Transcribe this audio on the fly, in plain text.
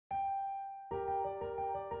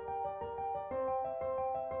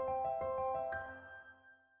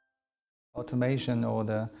Automation or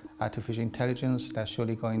the artificial intelligence, that's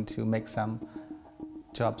surely going to make some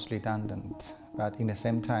jobs redundant, but in the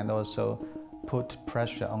same time also put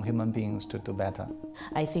pressure on human beings to do better.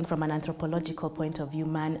 I think from an anthropological point of view,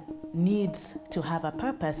 man needs to have a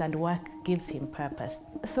purpose, and work gives him purpose.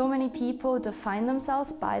 So many people define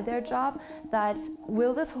themselves by their job that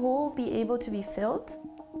will this hole be able to be filled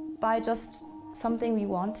by just something we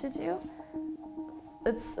want to do?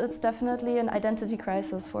 It's definitely an identity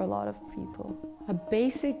crisis for a lot of people. A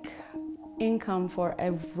basic income for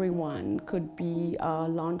everyone could be a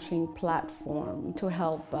launching platform to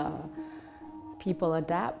help people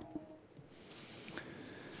adapt.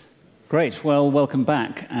 Great, well, welcome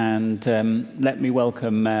back, and let me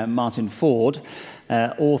welcome Martin Ford,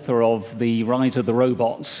 author of The Rise of the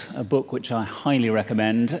Robots, a book which I highly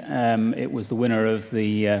recommend. It was the winner of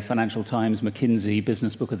the Financial Times McKinsey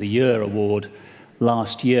Business Book of the Year award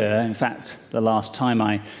last year. In fact, the last time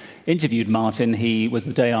I interviewed Martin, he was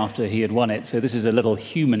the day after he had won it, so this is a little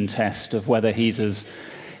human test of whether he's as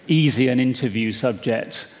easy an interview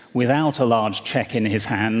subject without a large check in his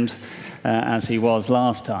hand as he was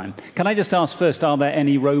last time. Can I just ask first, are there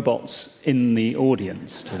any robots in the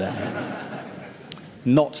audience today?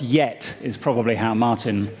 Not yet is probably how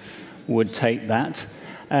Martin would take that.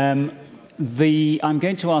 I'm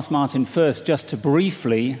going to ask Martin first just to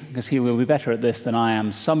briefly, because he will be better at this than I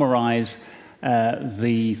am, summarize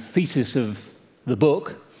the thesis of the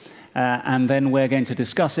book, and then we're going to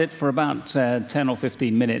discuss it for about 10 or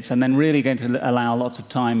 15 minutes, and then really going to allow lots of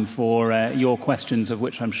time for your questions, of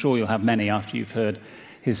which I'm sure you'll have many after you've heard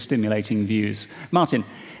his stimulating views. Martin,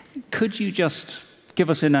 could you just give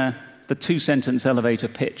us in the two-sentence elevator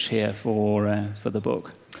pitch here for the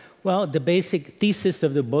book? Well, the basic thesis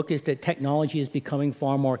of the book is that technology is becoming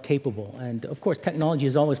far more capable. And of course, technology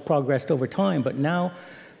has always progressed over time, but now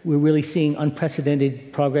we're really seeing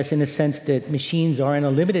unprecedented progress in the sense that machines are, in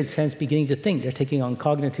a limited sense, beginning to think. They're taking on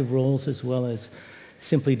cognitive roles as well as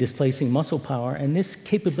simply displacing muscle power. And this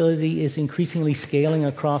capability is increasingly scaling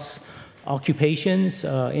across occupations,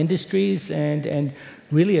 industries, and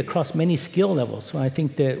really across many skill levels. So I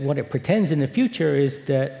think that what it pretends in the future is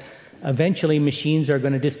that eventually machines are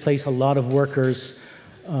going to displace a lot of workers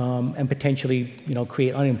and potentially,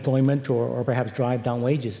 create unemployment or perhaps drive down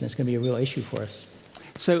wages, and it's going to be a real issue for us.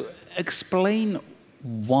 So explain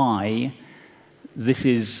why this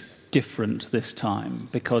is different this time,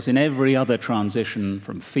 because in every other transition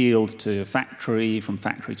from field to factory, from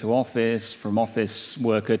factory to office, from office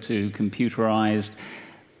worker to computerized,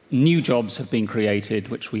 new jobs have been created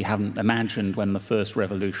which we haven't imagined when the first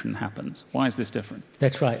revolution happens. Why is this different?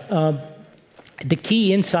 That's right. The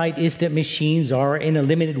key insight is that machines are, in a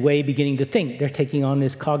limited way, beginning to think. They're taking on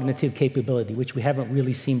this cognitive capability, which we haven't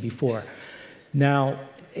really seen before. Now,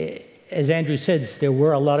 as Andrew said, there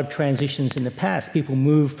were a lot of transitions in the past. People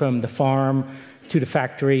moved from the farm to the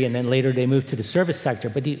factory, and then later they moved to the service sector.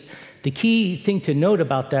 But the key thing to note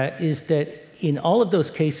about that is that in all of those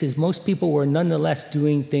cases, most people were nonetheless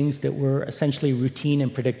doing things that were essentially routine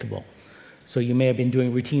and predictable. So you may have been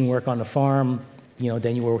doing routine work on the farm,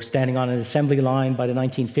 then you were standing on an assembly line by the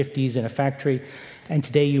 1950s in a factory, and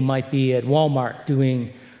today you might be at Walmart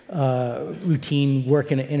doing routine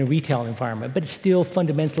work in a retail environment, but it's still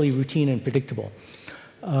fundamentally routine and predictable.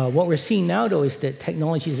 What we're seeing now, though, is that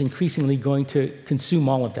technology is increasingly going to consume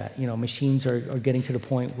all of that. Machines are getting to the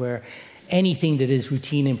point where anything that is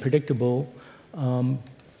routine and predictable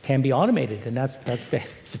can be automated, and that's the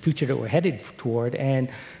future that we're headed toward. And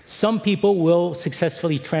some people will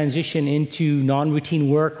successfully transition into non-routine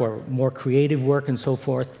work or more creative work and so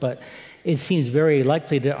forth, but it seems very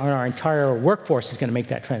likely that our entire workforce is going to make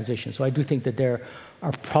that transition. So I do think that there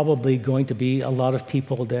are probably going to be a lot of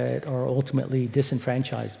people that are ultimately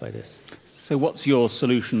disenfranchised by this. So what's your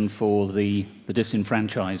solution for the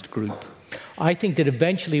disenfranchised group? I think that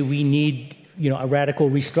eventually we need a radical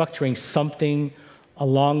restructuring. Something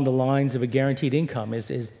along the lines of a guaranteed income is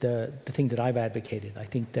the thing that I've advocated. I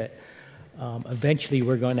think that eventually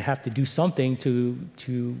we're going to have to do something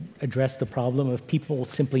to address the problem of people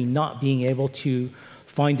simply not being able to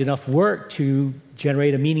find enough work to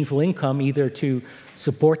generate a meaningful income, either to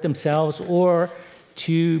support themselves or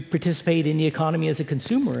to participate in the economy as a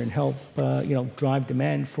consumer and help drive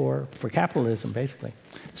demand for capitalism, basically.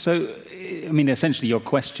 So, I mean, essentially you're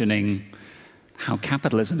questioning how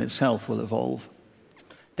capitalism itself will evolve.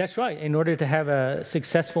 That's right. In order to have a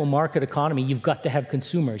successful market economy, you've got to have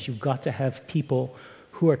consumers. You've got to have people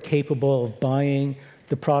who are capable of buying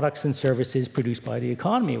the products and services produced by the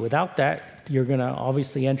economy. Without that, you're going to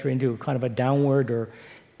obviously enter into kind of a downward or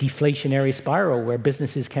deflationary spiral where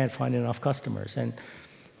businesses can't find enough customers. And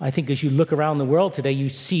I think as you look around the world today, you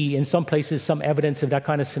see in some places some evidence of that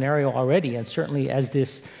kind of scenario already. And certainly as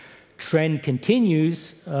this trend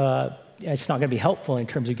continues, it's not going to be helpful in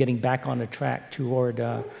terms of getting back on the track toward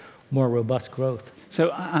more robust growth. So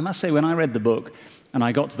I must say, when I read the book and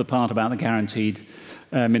I got to the part about the guaranteed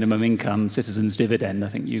minimum income, citizens' dividend, I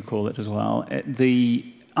think you call it as well,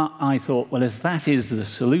 I thought, well, if that is the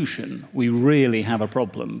solution, we really have a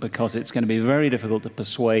problem, because it's going to be very difficult to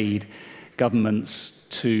persuade governments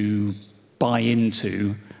to buy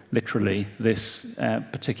into, literally, this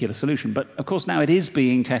particular solution. But, of course, now it is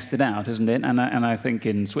being tested out, isn't it? And I think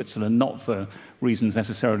in Switzerland, not for reasons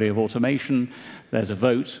necessarily of automation, there's a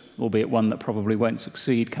vote, albeit one that probably won't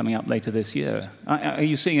succeed, coming up later this year. Are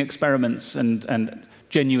you seeing experiments and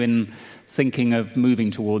genuine thinking of moving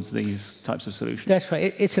towards these types of solutions? That's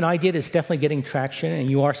right. It's an idea that's definitely getting traction, and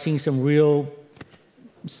you are seeing some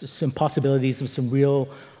possibilities of some real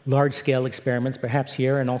large-scale experiments, perhaps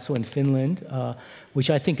here and also in Finland, which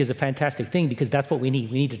I think is a fantastic thing, because that's what we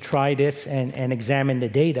need. We need to try this and examine the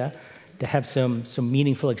data to have some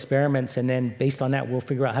meaningful experiments, and then based on that, we'll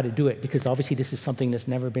figure out how to do it, because obviously this is something that's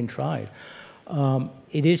never been tried.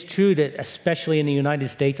 It is true that, especially in the United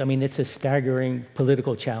States, I mean, it's a staggering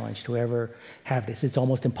political challenge to ever have this. It's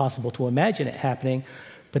almost impossible to imagine it happening.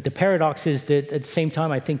 But the paradox is that at the same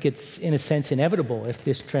time, I think it's, in a sense, inevitable. If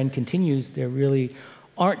this trend continues, there really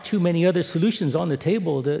aren't too many other solutions on the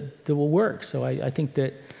table that will work. So I think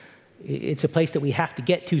that it's a place that we have to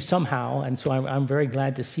get to somehow. And so I'm very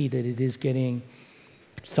glad to see that it is getting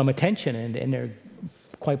some attention, and there are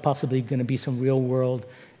quite possibly going to be some real-world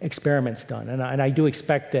experiments done. And I do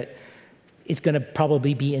expect that it's going to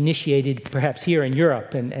probably be initiated perhaps here in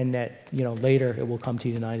Europe, and that later it will come to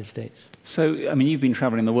the United States. So, I mean, you've been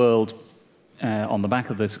traveling the world on the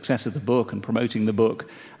back of the success of the book and promoting the book.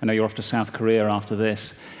 I know you're off to South Korea after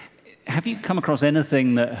this. Have you come across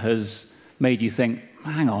anything that has made you think,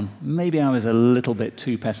 hang on, maybe I was a little bit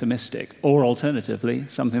too pessimistic? Or alternatively,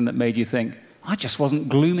 something that made you think, I just wasn't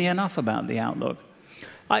gloomy enough about the outlook?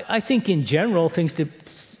 I think in general, things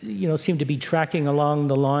seem to be tracking along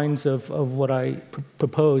the lines of what I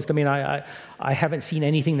proposed. I mean, I haven't seen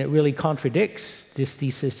anything that really contradicts this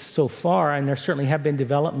thesis so far, and there certainly have been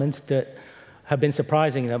developments that have been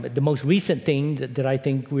surprising. But the most recent thing that I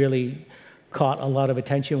think really caught a lot of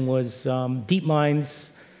attention was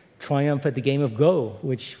DeepMind's triumph at the game of Go,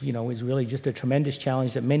 which is really just a tremendous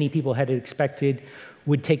challenge that many people had expected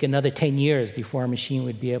would take another 10 years before a machine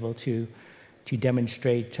would be able to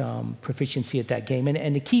demonstrate proficiency at that game.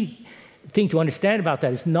 And the key thing to understand about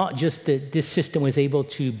that is not just that this system was able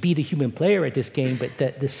to beat a human player at this game, but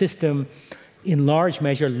that the system, in large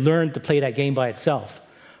measure, learned to play that game by itself,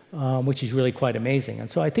 which is really quite amazing. And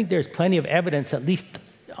so I think there's plenty of evidence, at least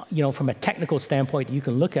from a technical standpoint, you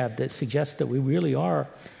can look at that suggests that we really are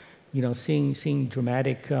seeing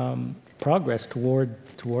dramatic progress toward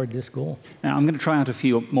this goal. Now, I'm going to try out a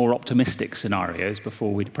few more optimistic scenarios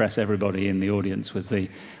before we depress everybody in the audience with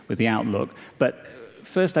the outlook. But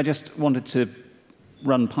first, I just wanted to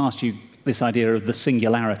run past you this idea of the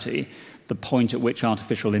singularity, the point at which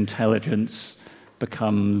artificial intelligence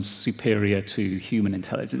becomes superior to human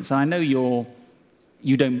intelligence. And I know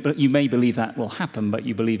you may believe that will happen, but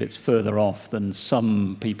you believe it's further off than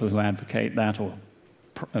some people who advocate that or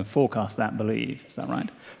forecast that believe. Is that right?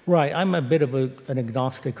 Right. I'm a bit of an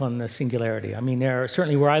agnostic on the singularity. I mean, there are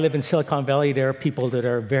certainly, where I live in Silicon Valley, there are people that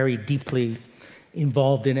are very deeply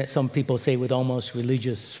involved in it. Some people say with almost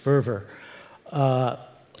religious fervor.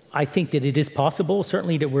 I think that it is possible,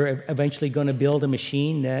 certainly, that we're eventually going to build a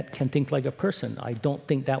machine that can think like a person. I don't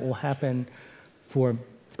think that will happen for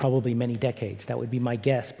probably many decades. That would be my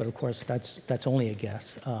guess, but of course, that's only a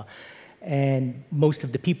guess. And most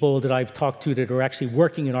of the people that I've talked to that are actually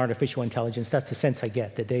working in artificial intelligence, that's the sense I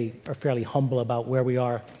get, that they are fairly humble about where we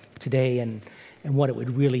are today and what it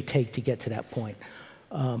would really take to get to that point.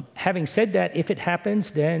 Having said that, if it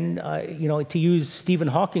happens, then, to use Stephen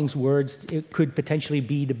Hawking's words, it could potentially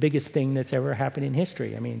be the biggest thing that's ever happened in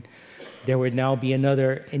history. I mean, there would now be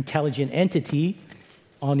another intelligent entity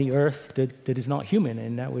on the Earth that is not human,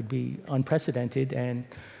 and that would be unprecedented. And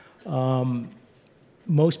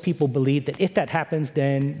most people believe that if that happens,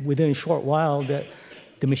 then within a short while, that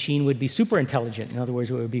the machine would be super intelligent. In other words,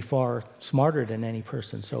 it would be far smarter than any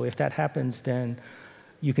person. So if that happens, then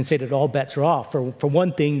you can say that all bets are off. For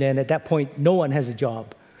one thing, then at that point, no one has a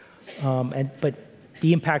job. But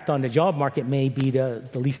the impact on the job market may be the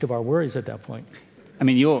least of our worries at that point. I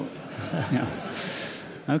mean,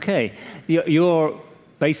 okay. Your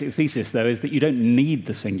basic thesis, though, is that you don't need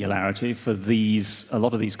the singularity for a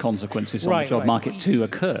lot of these consequences on the job market to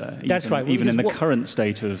occur. That's right. Even in the current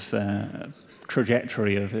state of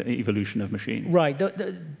trajectory of evolution of machines. Right.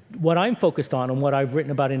 What I'm focused on and what I've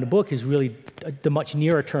written about in the book is really the much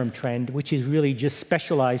nearer term trend, which is really just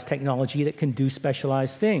specialized technology that can do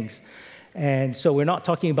specialized things. And so we're not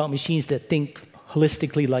talking about machines that think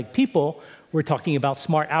holistically like people. We're talking about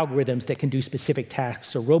smart algorithms that can do specific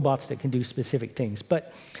tasks or robots that can do specific things.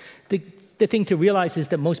 But the thing to realize is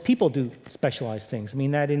that most people do specialized things. I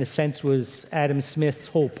mean, that in a sense was Adam Smith's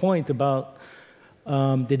whole point about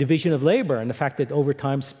the division of labor and the fact that over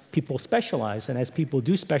time people specialize. And as people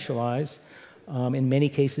do specialize, in many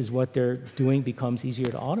cases what they're doing becomes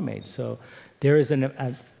easier to automate. So there is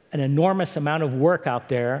an enormous amount of work out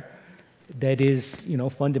there that is,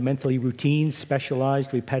 fundamentally routine,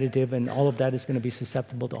 specialized, repetitive, and all of that is going to be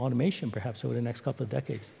susceptible to automation, perhaps over the next couple of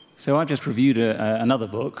decades. So I just reviewed another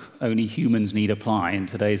book, Only Humans Need Apply, in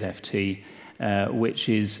today's FT, which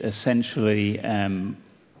is essentially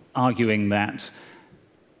arguing that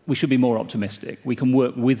we should be more optimistic. We can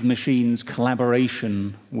work with machines.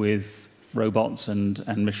 Collaboration with robots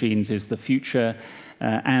and machines is the future,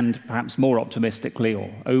 and perhaps more optimistically or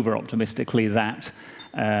over-optimistically that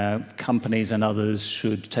companies and others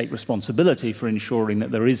should take responsibility for ensuring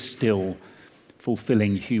that there is still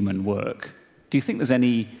fulfilling human work. Do you think there's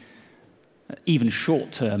any even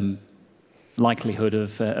short-term likelihood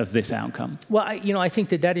of this outcome? Well, I think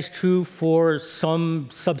that is true for some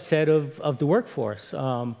subset of the workforce.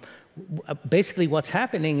 Basically, what's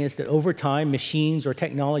happening is that over time, machines or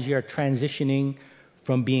technology are transitioning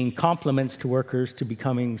from being complements to workers to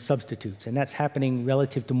becoming substitutes. And that's happening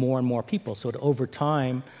relative to more and more people. So that over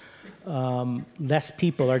time, less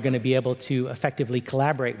people are going to be able to effectively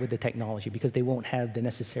collaborate with the technology because they won't have the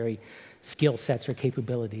necessary skill sets or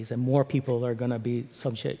capabilities. And more people are going to be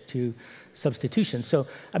subject to substitution. So,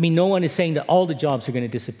 I mean, no one is saying that all the jobs are going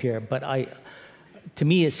to disappear, but to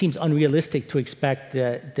me, it seems unrealistic to expect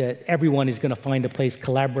that everyone is going to find a place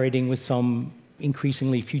collaborating with some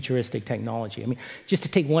increasingly futuristic technology. I mean, just to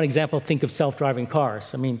take one example, think of self-driving cars.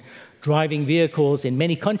 I mean, driving vehicles in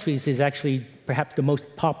many countries is actually perhaps the most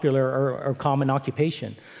popular or common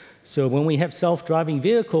occupation. So when we have self-driving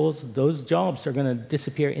vehicles, those jobs are going to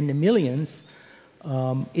disappear in the millions.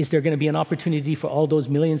 Is there going to be an opportunity for all those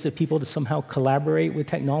millions of people to somehow collaborate with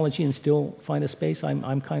technology and still find a space?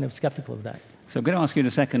 I'm kind of skeptical of that. So I'm going to ask you in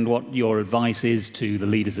a second what your advice is to the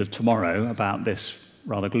leaders of tomorrow about this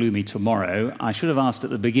rather gloomy tomorrow. I should have asked at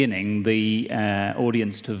the beginning the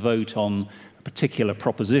audience to vote on a particular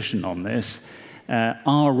proposition on this.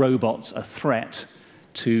 Are robots a threat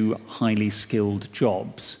to highly skilled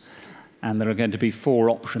jobs? And there are going to be 4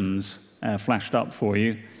 options flashed up for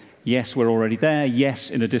you. Yes, we're already there. Yes,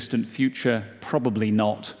 in a distant future. Probably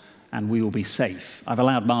not. And we will be safe. I've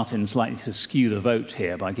allowed Martin slightly to skew the vote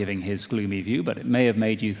here by giving his gloomy view, but it may have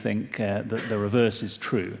made you think that the reverse is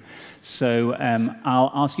true. So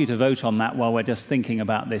I'll ask you to vote on that while we're just thinking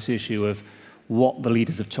about this issue of what the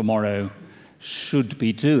leaders of tomorrow should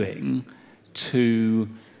be doing to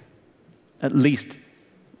at least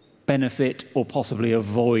benefit or possibly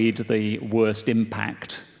avoid the worst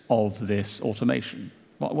impact of this automation.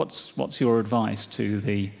 What's your advice to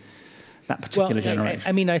that particular generation?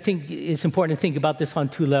 I mean, I think it's important to think about this on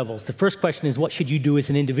 2 levels. The first question is, what should you do as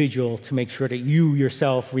an individual to make sure that you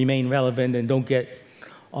yourself remain relevant and don't get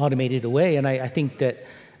automated away? And I think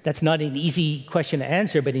that's not an easy question to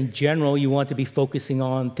answer, but in general, you want to be focusing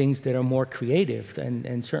on things that are more creative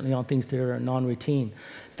and certainly on things that are non-routine.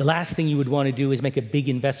 The last thing you would want to do is make a big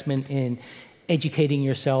investment in educating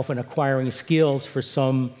yourself and acquiring skills for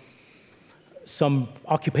some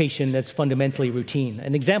occupation that's fundamentally routine.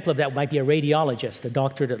 An example of that might be a radiologist, a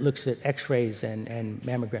doctor that looks at x-rays and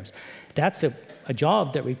mammograms. That's a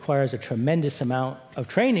job that requires a tremendous amount of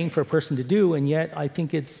training for a person to do, and yet I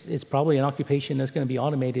think it's probably an occupation that's going to be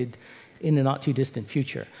automated in the not too distant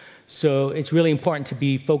future. So it's really important to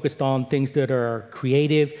be focused on things that are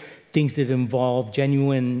creative, things that involve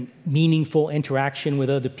genuine, meaningful interaction with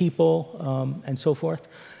other people, and so forth.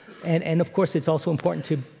 And of course, it's also important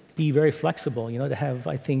to be very flexible, to have,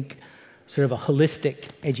 I think, sort of a holistic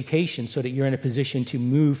education so that you're in a position to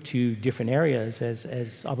move to different areas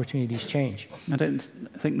as opportunities change. I don't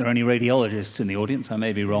think there are any radiologists in the audience. I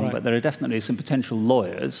may be wrong, Right. but there are definitely some potential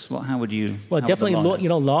lawyers. How would you? Well, definitely,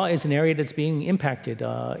 law, law is an area that's being impacted.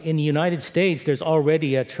 In the United States, there's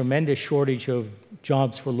already a tremendous shortage of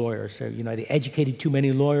jobs for lawyers. So, they educated too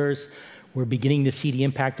many lawyers. We're beginning to see the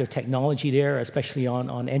impact of technology there, especially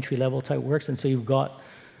on entry-level type works. And so you've got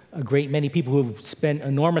a great many people who have spent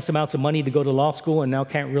enormous amounts of money to go to law school and now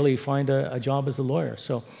can't really find a job as a lawyer.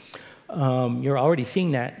 So you're already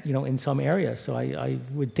seeing that, in some areas. So I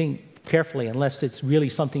would think carefully, unless it's really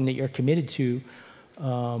something that you're committed to,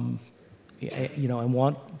 you know, and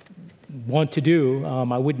want to do.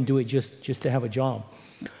 I wouldn't do it just to have a job.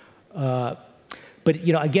 But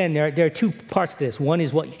you know, again, there are two parts to this. One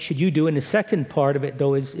is what should you do, and the second part of it,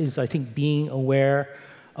 though, is I think being aware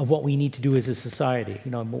of what we need to do as a society.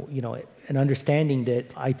 You know, and understanding that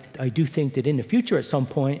I do think that in the future, at some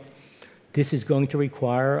point, this is going to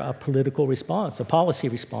require a political response, a policy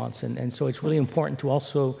response, and so it's really important to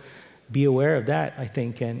also be aware of that, I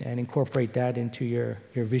think, and incorporate that into your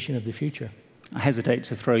vision of the future. I hesitate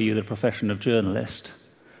to throw you the profession of journalist.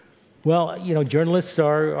 Well, you know, journalists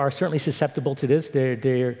are certainly susceptible to this.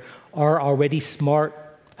 There are already smart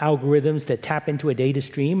algorithms that tap into a data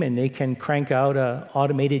stream, and they can crank out an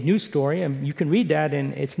automated news story, and you can read that,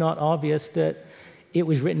 and it's not obvious that it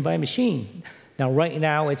was written by a machine. Now, right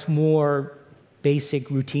now, it's more basic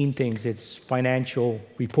routine things. It's financial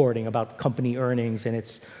reporting about company earnings, and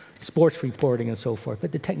it's sports reporting and so forth.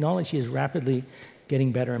 But the technology is rapidly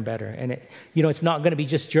getting better and better. And you know, it's not going to be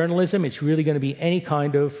just journalism. It's really going to be any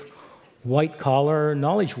kind of white-collar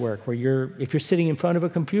knowledge work where if you're sitting in front of a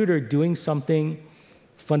computer doing something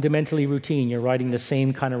fundamentally routine, you're writing the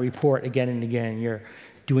same kind of report again and again, you're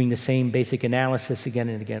doing the same basic analysis again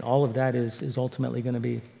and again. All of that is ultimately going to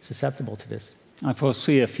be susceptible to this. I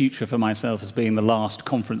foresee a future for myself as being the last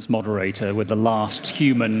conference moderator with the last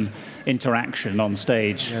human interaction on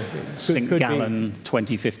stage. Yes, St. Gallen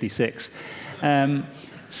 2056.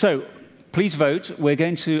 So please vote. We're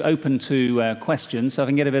going to open to questions, so I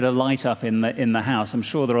can get a bit of light up in the house. I'm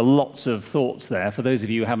sure there are lots of thoughts there. For those of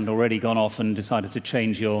you who haven't already gone off and decided to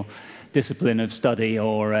change your discipline of study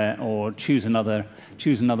or choose another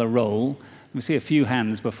role. We see a few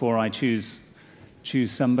hands before I choose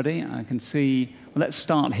somebody. I can see, well, let's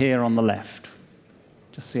start here on the left.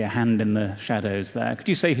 Just see a hand in the shadows there. Could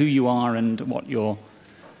you say who you are and what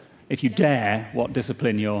if you dare, what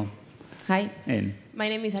discipline you're in? My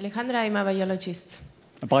name is Alejandra. I'm a biologist.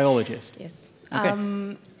 A biologist? Yes.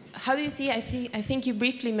 Okay. How do you see, I think you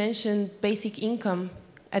briefly mentioned basic income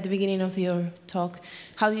at the beginning of your talk.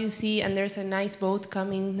 How do you see, and there's a nice vote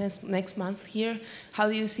coming next month here, how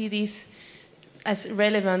do you see this as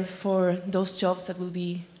relevant for those jobs that will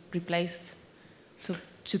be replaced? So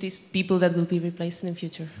to these people that will be replaced in the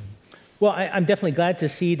future? Well, I'm definitely glad to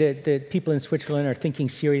see that people in Switzerland are thinking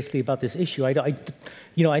seriously about this issue.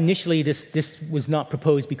 You know, initially this was not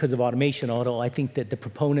proposed because of automation, although I think that the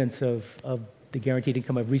proponents of the guaranteed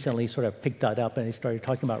income have recently sort of picked that up and they started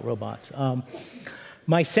talking about robots.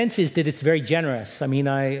 My sense is that it's very generous. I mean,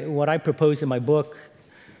 what I propose in my book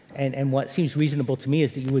and what seems reasonable to me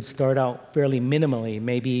is that you would start out fairly minimally,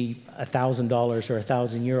 maybe $1,000 or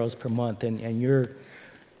 1,000 euros per month, and your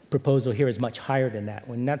proposal here is much higher than that.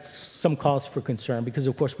 And that's some cause for concern because,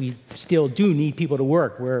 of course, we still do need people to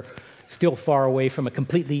work. We're still far away from a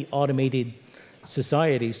completely automated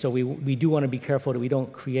society, so we do want to be careful that we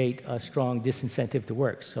don't create a strong disincentive to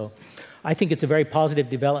work. So I think it's a very positive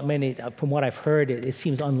development. From what I've heard, it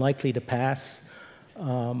seems unlikely to pass.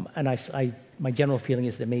 And my general feeling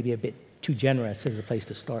is that maybe a bit too generous is a place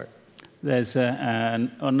to start. There's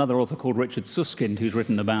another author called Richard Susskind who's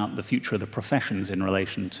written about the future of the professions in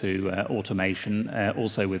relation to automation,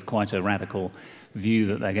 also with quite a radical view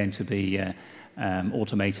that they're going to be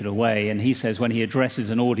automated away. And he says when he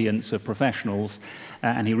addresses an audience of professionals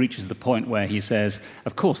and he reaches the point where he says,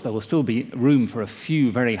 of course, there will still be room for a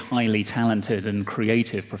few very highly talented and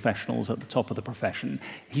creative professionals at the top of the profession.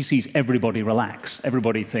 He sees everybody relax.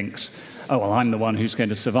 Everybody thinks, oh, well, I'm the one who's going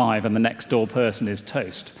to survive and the next door person is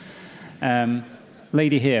toast.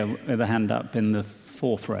 Lady here with a hand up in the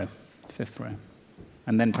fifth row.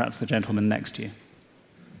 And then perhaps the gentleman next to you.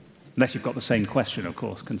 Unless you've got the same question, of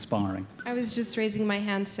course, conspiring. I was just raising my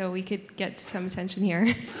hand so we could get some attention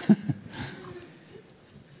here.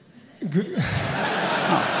 Good.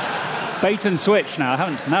 Oh, bait and switch now. I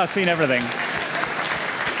haven't now seen everything.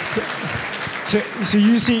 So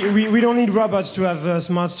you see, we don't need robots to have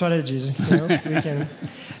smart strategies. You know? We can.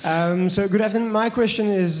 So good afternoon. My question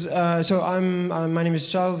is, my name is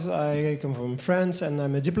Charles. I come from France, and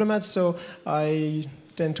I'm a diplomat. So I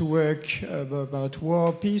tend to work about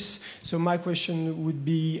war, peace. So my question would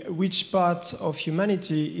be, which part of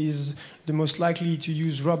humanity is the most likely to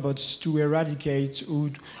use robots to eradicate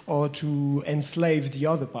or to enslave the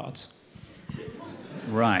other part?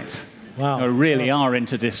 Right. Wow. We really are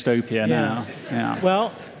into dystopia now. Yeah.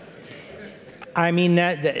 Well, I mean,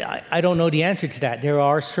 I don't know the answer to that. There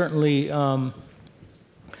are certainly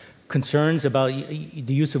concerns about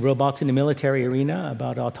the use of robots in the military arena,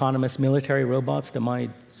 about autonomous military robots that might,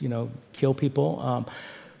 kill people.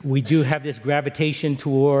 We do have this gravitation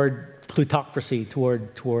toward plutocracy,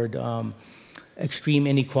 toward extreme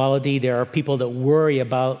inequality. There are people that worry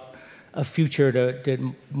about a future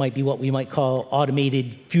that might be what we might call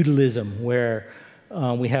automated feudalism, where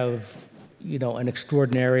we have, an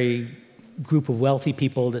extraordinary group of wealthy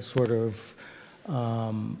people that sort of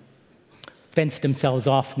fence themselves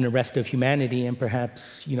off from the rest of humanity and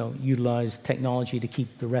perhaps, utilize technology to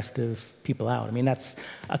keep the rest of people out. I mean, that's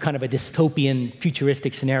a kind of a dystopian,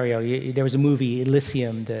 futuristic scenario. There was a movie,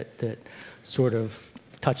 Elysium, that sort of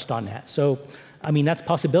touched on that. So, I mean, that's a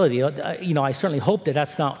possibility. I certainly hope that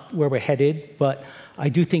that's not where we're headed, but I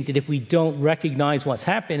do think that if we don't recognize what's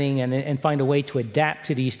happening and find a way to adapt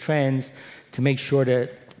to these trends to make sure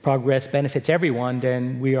that progress benefits everyone,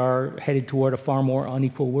 then we are headed toward a far more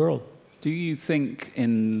unequal world. Do you think,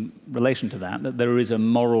 in relation to that there is a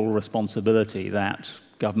moral responsibility that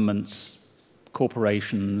governments,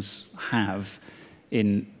 corporations have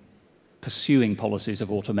in pursuing policies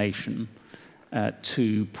of automation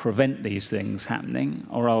to prevent these things happening,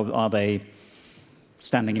 or are they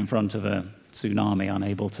standing in front of a tsunami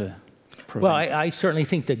unable to prevent? Well, I certainly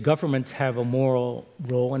think that governments have a moral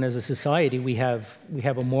role, and as a society we have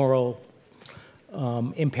a moral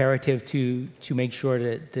imperative to make sure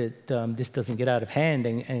that this doesn't get out of hand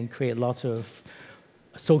and create lots of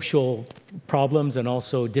social problems and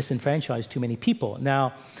also disenfranchise too many people.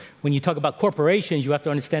 Now, when you talk about corporations, you have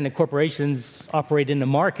to understand that corporations operate in the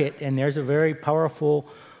market, and there's a very powerful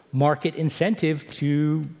market incentive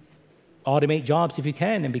to automate jobs if you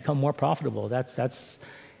can and become more profitable. That's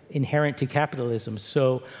inherent to capitalism.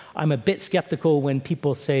 So I'm a bit skeptical when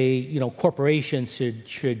people say, corporations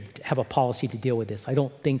should have a policy to deal with this. I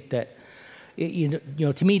don't think that,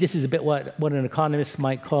 to me, this is a bit what an economist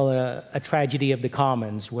might call a tragedy of the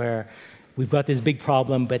commons, where we've got this big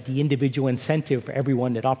problem, but the individual incentive for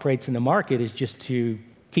everyone that operates in the market is just to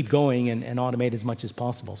keep going and automate as much as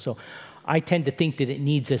possible. So I tend to think that it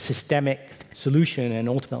needs a systemic solution, and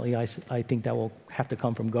ultimately I think that will have to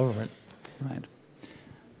come from government. Right.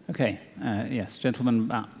 Okay. Yes, gentleman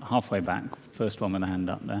about halfway back. First one with a hand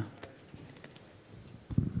up there.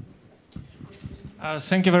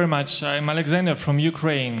 Thank you very much. I'm Alexander from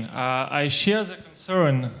Ukraine. I share the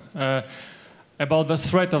concern about the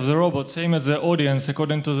threat of the robot, same as the audience,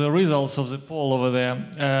 according to the results of the poll over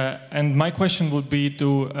there. And my question would be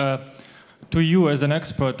to you as an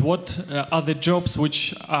expert, what are the jobs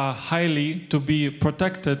which are highly to be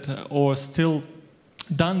protected or still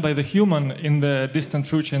done by the human in the distant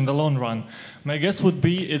future, in the long run? My guess would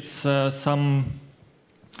be it's some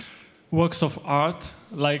works of art,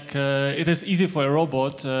 like it is easy for a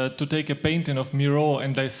robot to take a painting of Miro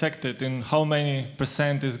and dissect it in how many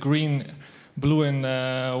 % is green, blue, and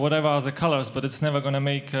whatever other colors, but it's never going to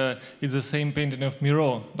make it the same painting of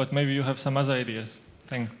Miro. But maybe you have some other ideas.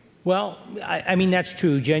 Thanks. Well, I mean, that's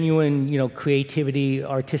true. Genuine, creativity,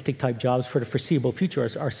 artistic type jobs for the foreseeable future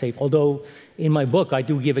are safe. Although in my book, I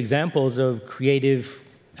do give examples of creative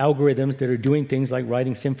algorithms that are doing things like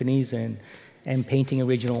writing symphonies and painting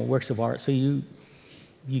original works of art. So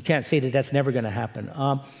you can't say that that's never going to happen.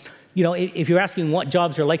 If you're asking what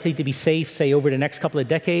jobs are likely to be safe, say, over the next couple of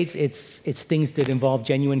decades, it's things that involve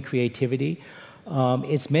genuine creativity.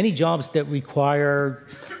 It's many jobs that require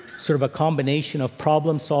sort of a combination of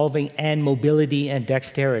problem solving and mobility and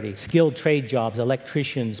dexterity. Skilled trade jobs,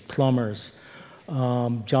 electricians, plumbers,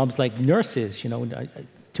 jobs like nurses,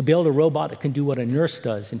 to build a robot that can do what a nurse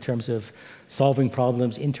does in terms of solving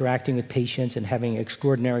problems, interacting with patients, and having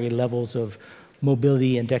extraordinary levels of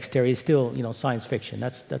mobility and dexterity is still, science fiction.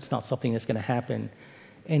 That's not something that's going to happen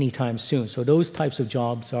anytime soon. So those types of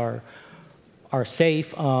jobs are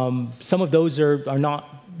safe. Some of those are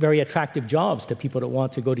not very attractive jobs to people that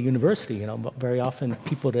want to go to university. But very often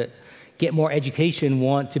people that get more education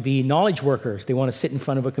want to be knowledge workers. They want to sit in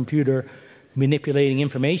front of a computer manipulating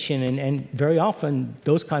information, and very often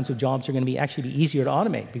those kinds of jobs are going to actually be easier to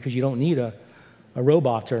automate because you don't need a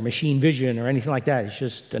robot or machine vision or anything like that. It's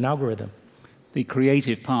just an algorithm. The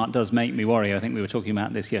creative part does make me worry. I think we were talking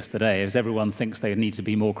about this yesterday. As everyone thinks they need to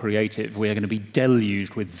be more creative, we are going to be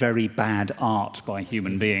deluged with very bad art by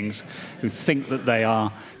human beings who think that they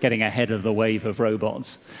are getting ahead of the wave of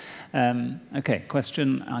robots. Okay,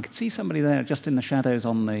 question. I could see somebody there just in the shadows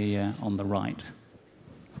on the right.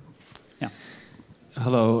 Yeah.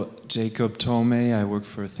 Hello, Jacob Tomei. I work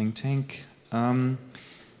for a think tank.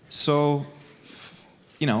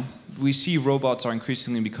 We see robots are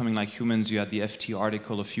increasingly becoming like humans. You had the FT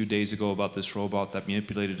article a few days ago about this robot that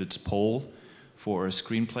manipulated its pole for a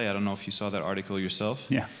screenplay. I don't know if you saw that article yourself.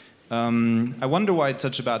 Yeah. I wonder why it's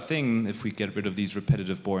such a bad thing if we get rid of these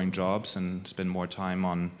repetitive, boring jobs and spend more time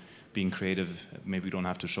on being creative. Maybe we don't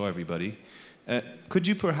have to show everybody. Could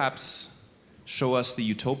you perhaps show us the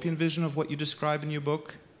utopian vision of what you describe in your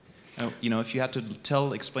book? If you had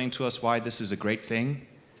to explain to us why this is a great thing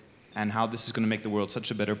and how this is going to make the world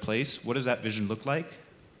such a better place, what does that vision look like?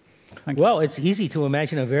 Well, it's easy to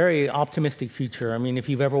imagine a very optimistic future. I mean, if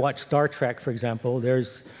you've ever watched Star Trek, for example,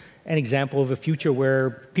 there's an example of a future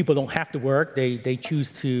where people don't have to work. They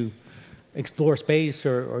choose to explore space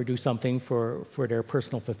or do something for their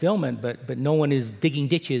personal fulfillment, but no one is digging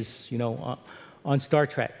ditches, on Star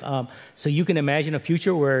Trek. So you can imagine a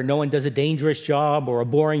future where no one does a dangerous job or a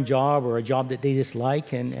boring job or a job that they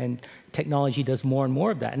dislike, and technology does more and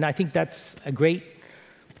more of that. And I think that's a great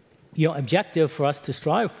objective for us to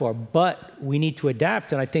strive for, but we need to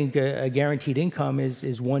adapt, and I think a guaranteed income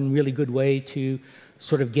is one really good way to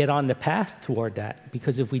sort of get on the path toward that,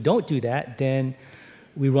 because if we don't do that, then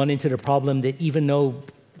we run into the problem that even though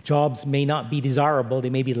jobs may not be desirable, they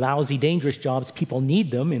may be lousy, dangerous jobs, people need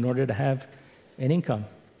them in order to have an income.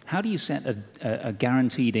 How do you set a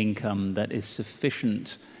guaranteed income that is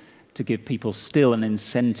sufficient to give people still an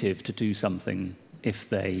incentive to do something if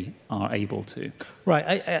they are able to?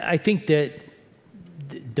 Right. I think that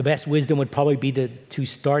the best wisdom would probably be to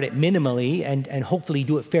start it minimally and hopefully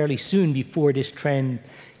do it fairly soon before this trend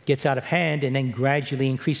gets out of hand, and then gradually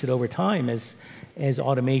increase it over time as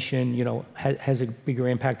automation has a bigger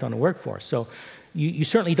impact on the workforce. So you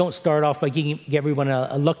certainly don't start off by giving everyone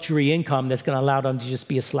a luxury income that's going to allow them to just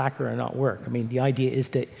be a slacker and not work. I mean, the idea is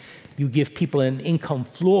that you give people an income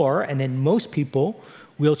floor, and then most people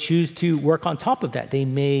will choose to work on top of that. They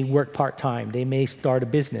may work part-time. They may start a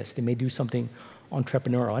business. They may do something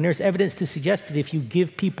entrepreneurial. And there's evidence to suggest that if you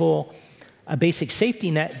give people a basic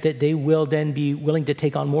safety net, that they will then be willing to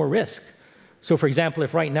take on more risk. So for example,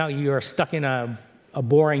 if right now you are stuck in a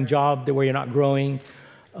boring job where you're not growing,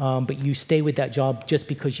 but you stay with that job just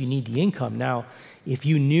because you need the income. Now, if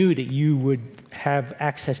you knew that you would have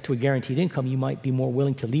access to a guaranteed income, you might be more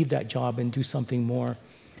willing to leave that job and do something more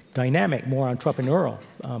dynamic, more entrepreneurial.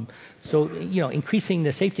 So, increasing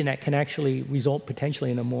the safety net can actually result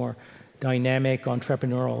potentially in a more dynamic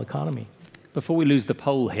entrepreneurial economy. Before we lose the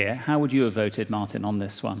poll here, how would you have voted, Martin, on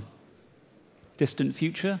this one? Distant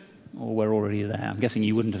future? Or we're already there? I'm guessing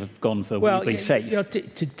you wouldn't have gone for weekly safe.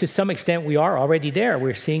 To some extent, we are already there.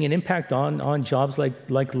 We're seeing an impact on jobs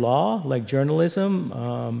like law, like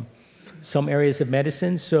journalism, some areas of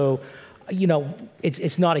medicine. So,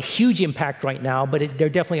 it's not a huge impact right now, but there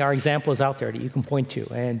definitely are examples out there that you can point to.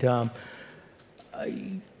 And,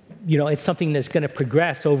 it's something that's going to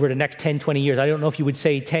progress over the next 10, 20 years. I don't know if you would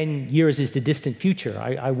say 10 years is the distant future.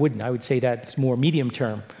 I wouldn't. I would say that's more medium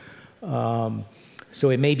term. So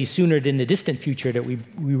it may be sooner than the distant future that we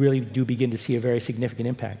really do begin to see a very significant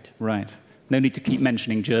impact. Right. No need to keep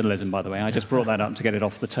mentioning journalism, by the way. I just brought that up to get it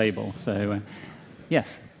off the table. So,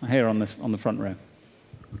 yes, here on the front row.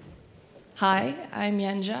 Hi, I'm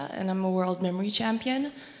Yenja, and I'm a world memory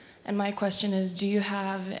champion. And my question is, do you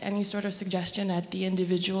have any sort of suggestion at the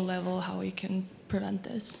individual level how we can prevent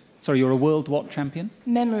this? Sorry, you're a world what champion?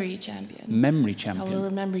 Memory champion. Memory champion. I will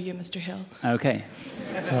remember you, Mr. Hill. Okay.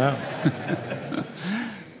 Wow.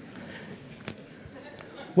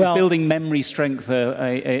 Well, is building memory strength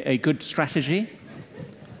a good strategy?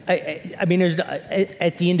 I mean,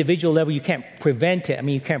 at the individual level, you can't prevent it. I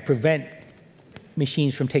mean, you can't prevent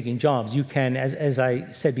machines from taking jobs. You can, as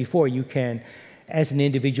I said before, you can, as an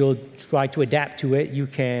individual, try to adapt to it. You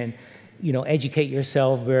can, educate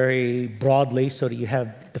yourself very broadly so that you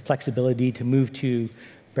have the flexibility to move to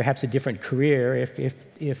perhaps a different career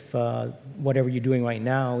if whatever you're doing right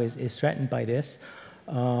now is threatened by this.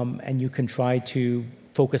 And you can try to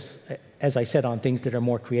focus, as I said, on things that are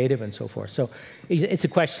more creative and so forth. So it's a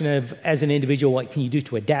question of, as an individual, what can you do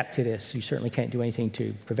to adapt to this? You certainly can't do anything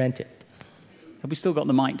to prevent it. Have we still got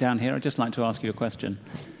the mic down here? I'd just like to ask you a question.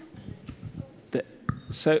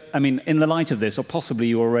 So, I mean, in the light of this, or possibly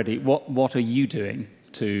you already, what are you doing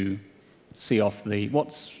to see off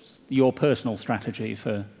what's your personal strategy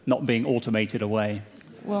for not being automated away?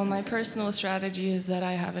 Well, my personal strategy is that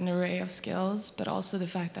I have an array of skills, but also the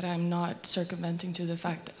fact that I'm not circumventing to the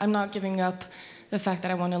fact that I'm not giving up the fact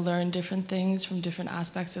that I want to learn different things from different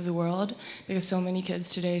aspects of the world, because so many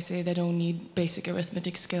kids today say they don't need basic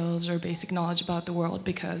arithmetic skills or basic knowledge about the world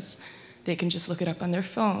because they can just look it up on their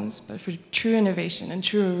phones. But for true innovation and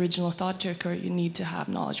true original thought to occur, you need to have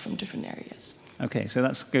knowledge from different areas. Okay, so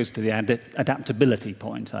that goes to the adaptability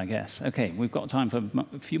point, I guess. Okay, we've got time for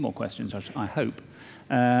a few more questions, I hope.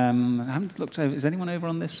 I haven't looked over. Is anyone over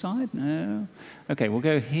on this side? No? Okay, we'll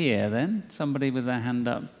go here then. Somebody with their hand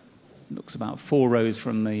up. Looks about 4 rows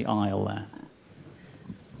from the aisle there.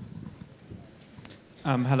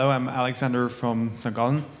 Hello, I'm Alexander from St.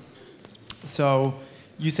 Gallen. So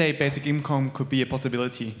you say basic income could be a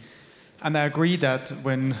possibility. And I agree that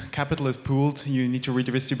when capital is pooled, you need to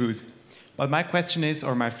redistribute. But my question is,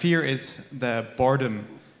 or my fear is, the boredom.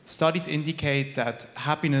 Studies indicate that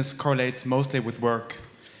happiness correlates mostly with work.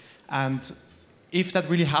 And if that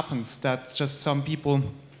really happens, that just some people,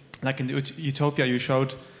 like in the utopia you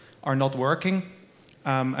showed, are not working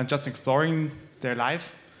and just exploring their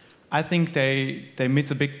life, I think they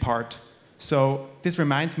miss a big part. So this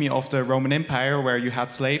reminds me of the Roman Empire, where you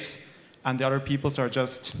had slaves and the other peoples are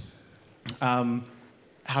just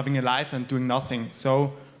having a life and doing nothing.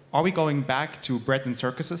 So are we going back to bread and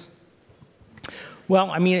circuses?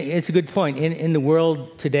 Well, I mean, it's a good point. In the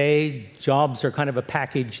world today, jobs are kind of a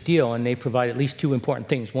package deal, and they provide at least two important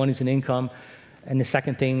things. One is an income, and the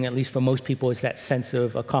second thing, at least for most people, is that sense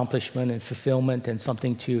of accomplishment and fulfillment and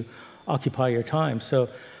something to occupy your time. So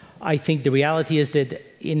I think the reality is that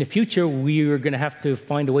in the future, we are going to have to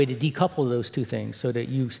find a way to decouple those two things so that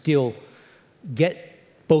you still get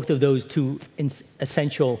both of those two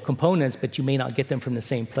essential components, but you may not get them from the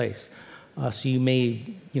same place. So you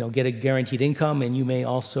may, get a guaranteed income, and you may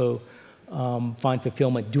also find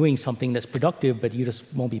fulfillment doing something that's productive, but you just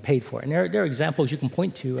won't be paid for it. And there are examples you can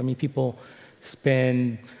point to. I mean, people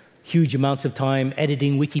spend huge amounts of time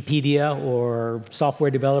editing Wikipedia, or software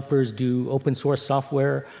developers do open source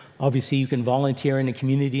software. Obviously, you can volunteer in the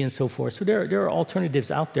community and so forth. So there are alternatives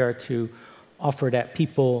out there to offer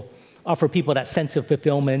people that sense of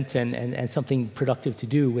fulfillment and something productive to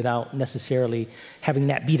do without necessarily having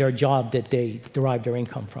that be their job that they derive their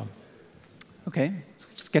income from. Okay,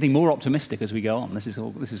 it's getting more optimistic as we go on. This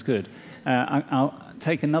is good. I'll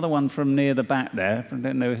take another one from near the back there. I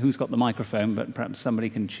don't know who's got the microphone, but perhaps somebody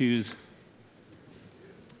can choose.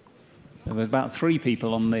 There were about 3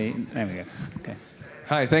 people on the. There we go. Okay.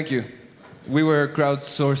 Hi, thank you. We were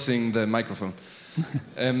crowdsourcing the microphone.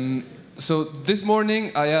 So this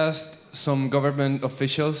morning, I asked some government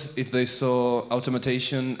officials if they saw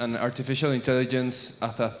automation and artificial intelligence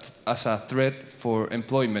as a threat for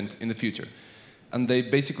employment in the future. And they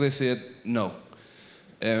basically said no.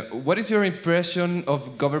 What is your impression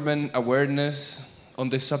of government awareness on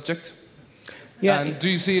this subject? Yeah, and do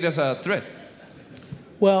you see it as a threat?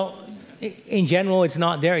 Well, in general, it's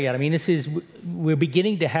not there yet. I mean, we're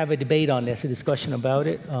beginning to have a debate on this, a discussion about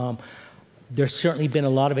it. There's certainly been a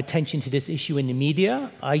lot of attention to this issue in the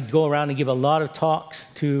media. I go around and give a lot of talks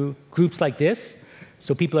to groups like this,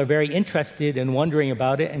 so people are very interested and wondering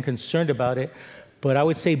about it and concerned about it. But I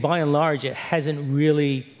would say, by and large, it hasn't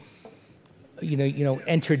really,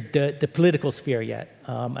 entered the political sphere yet.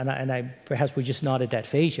 And perhaps we're just not at that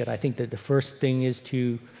phase yet. I think that the first thing is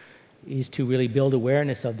to really build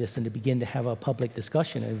awareness of this and to begin to have a public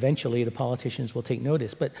discussion. And eventually, the politicians will take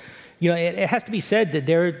notice. But it has to be said that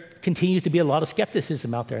there continues to be a lot of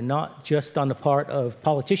skepticism out there, not just on the part of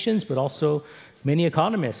politicians, but also many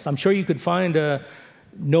economists. I'm sure you could find a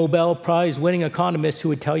Nobel Prize-winning economist who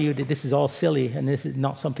would tell you that this is all silly and this is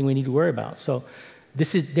not something we need to worry about. So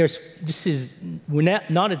we're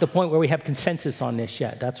not at the point where we have consensus on this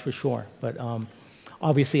yet, that's for sure. But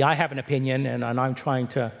obviously, I have an opinion, and I'm trying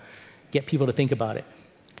to get people to think about it.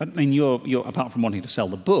 I mean, you're apart from wanting to sell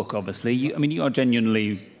the book, obviously, you are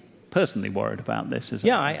genuinely, personally worried about this, isn't it?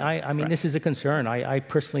 Yeah, I mean, this is a concern. I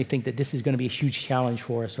personally think that this is going to be a huge challenge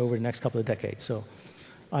for us over the next couple of decades. So,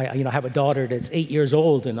 I have a daughter that's 8 years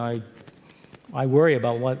old, and I worry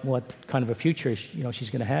about what kind of a future she's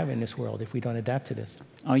going to have in this world if we don't adapt to this.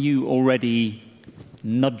 Are you already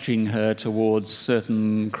nudging her towards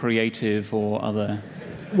certain creative or other?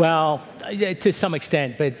 Well, to some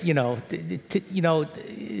extent, but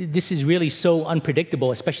this is really so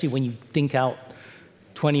unpredictable, especially when you think out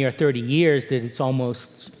 20 or 30 years, that it's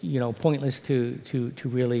almost pointless to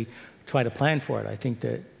really try to plan for it. I think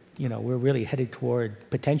that we're really headed toward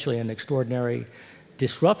potentially an extraordinary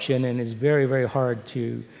disruption, and it's very, very hard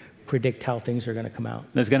to predict how things are going to come out.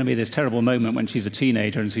 There's going to be this terrible moment when she's a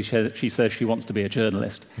teenager and she says she wants to be a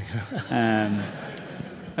journalist.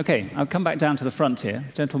 Okay, I'll come back down to the front here.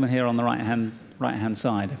 Gentleman here on the right-hand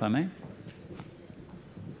side, if I may.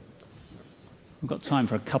 We've got time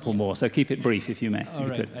for a couple more, so keep it brief if you may. All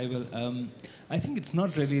right, I will. I think it's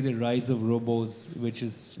not really the rise of robots which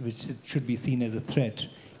should be seen as a threat.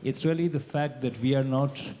 It's really the fact that we are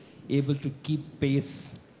not able to keep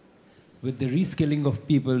pace with the reskilling of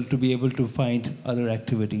people to be able to find other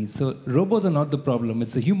activities. So robots are not the problem,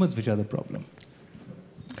 it's the humans which are the problem.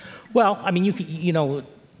 Well, I mean, you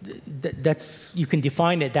can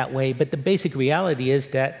define it that way, but the basic reality is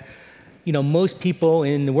that most people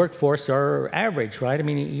in the workforce are average, right? I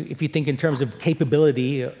mean, if you think in terms of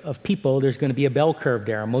capability of people, there's going to be a bell curve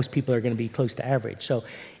there. Most people are going to be close to average. So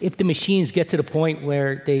if the machines get to the point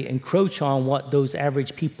where they encroach on what those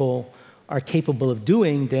average people are capable of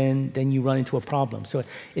doing, then you run into a problem. So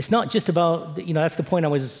it's not just about, that's the point I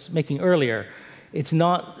was making earlier. It's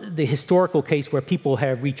not the historical case where people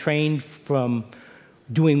have retrained from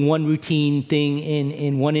doing one routine thing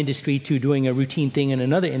in one industry to doing a routine thing in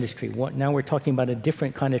another industry. Now we're talking about a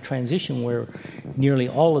different kind of transition where nearly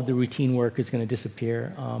all of the routine work is going to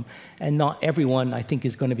disappear. And not everyone, I think,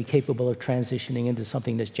 is going to be capable of transitioning into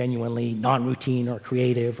something that's genuinely non-routine or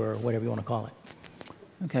creative or whatever you want to call it.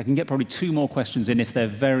 Okay, I can get probably 2 more questions in if they're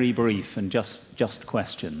very brief and just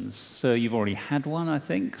questions. So you've already had one, I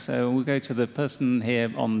think. So we'll go to the person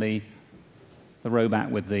here on the row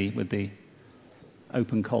back with the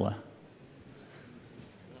open collar.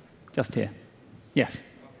 Just here. Yes,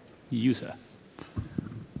 you, sir.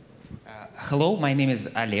 Hello, my name is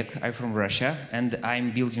Oleg. I'm from Russia, and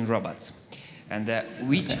I'm building robots. And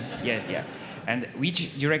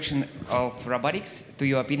which direction of robotics, to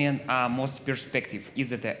your opinion, are most perspective?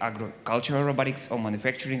 Is it agricultural robotics or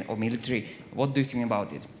manufacturing or military? What do you think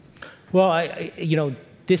about it? Well,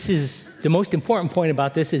 this is the most important point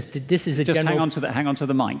about this is that this is a just general... hang on to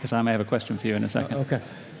the mic, because I may have a question for you in a second. Okay.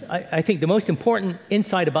 I think the most important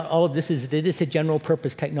insight about all of this is that it's a general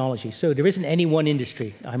purpose technology. So there isn't any one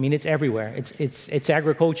industry. I mean, it's everywhere. It's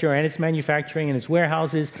agriculture, and it's manufacturing, and it's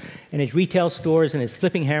warehouses, and it's retail stores, and it's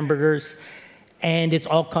flipping hamburgers, and it's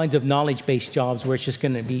all kinds of knowledge-based jobs where it's just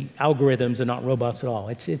going to be algorithms and not robots at all.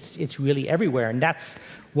 It's really everywhere, and that's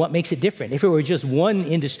what makes it different. If it were just one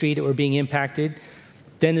industry that were being impacted,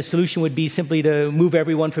 then the solution would be simply to move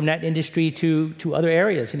everyone from that industry to other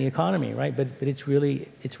areas in the economy, right? But it's really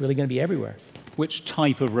going to be everywhere. Which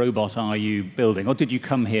type of robot are you building? Or did you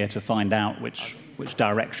come here to find out which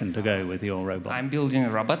direction to go with your robot? I'm building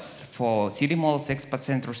robots for city malls, expo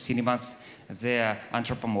centers, cinemas. They're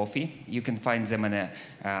anthropomorphic. You can find them in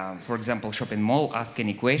a, for example, shopping mall. Ask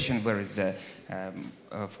any question. Where is the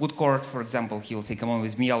food court, for example? He'll say, come on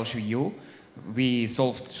with me, I'll show you. We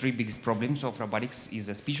solved 3 biggest problems of robotics: is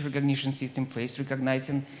a speech recognition system, face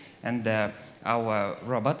recognizing, and our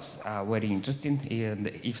robots are very interesting. And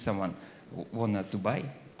if someone wanted to buy,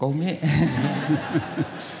 call me.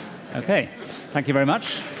 Okay, thank you very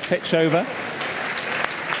much. Pitch over.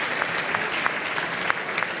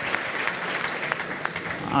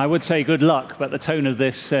 I would say good luck, but the tone of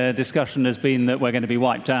this discussion has been that we're going to be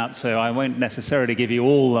wiped out, so I won't necessarily give you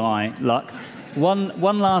all my luck.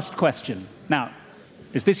 One last question. Now,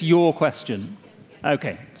 is this your question?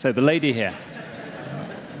 Okay, so the lady here.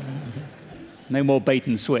 No more bait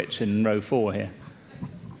and switch in row 4 here.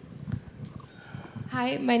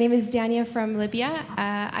 Hi, my name is Dania from Libya.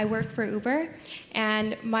 I work for Uber,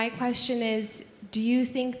 and my question is, do you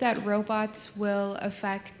think that robots will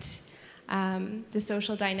affect the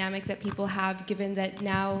social dynamic that people have, given that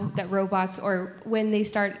now that robots, or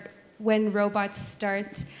when robots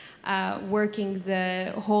start working,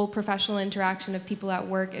 the whole professional interaction of people at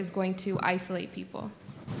work is going to isolate people?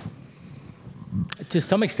 To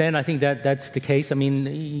some extent, I think that's the case. I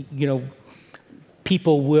mean,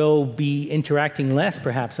 people will be interacting less,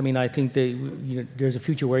 perhaps. I mean, I think that there's a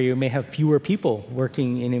future where you may have fewer people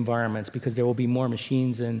working in environments because there will be more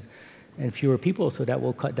machines and fewer people, so that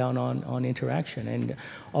will cut down on interaction. And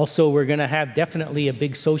also, we're going to have definitely a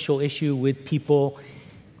big social issue with people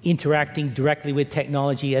interacting directly with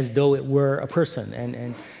technology as though it were a person.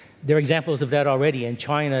 And there are examples of that already. In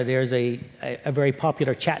China, there's a very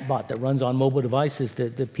popular chatbot that runs on mobile devices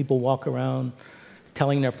that people walk around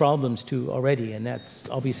telling their problems to already. And that's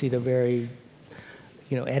obviously the very,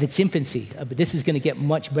 at its infancy. But this is going to get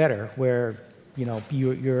much better, where,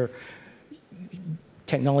 your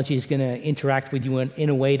technology is going to interact with you in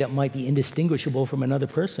a way that might be indistinguishable from another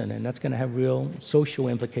person. And that's going to have real social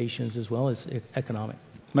implications as well as economic.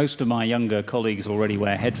 Most of my younger colleagues already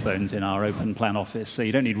wear headphones in our open plan office, so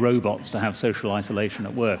you don't need robots to have social isolation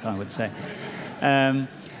at work, I would say.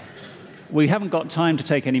 We haven't got time to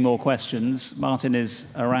take any more questions. Martin is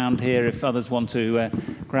around here if others want to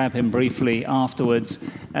grab him briefly afterwards.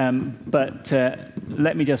 But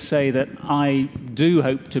let me just say that I do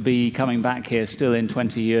hope to be coming back here still in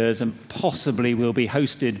 20 years, and possibly we'll be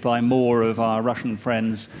hosted by more of our Russian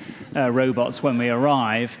friends' robots when we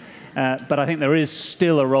arrive. But I think there is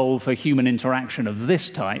still a role for human interaction of this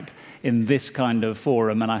type in this kind of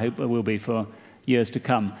forum, and I hope there will be for years to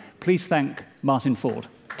come. Please thank Martin Ford.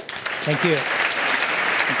 Thank you.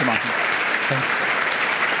 Thank you, Martin. Thanks.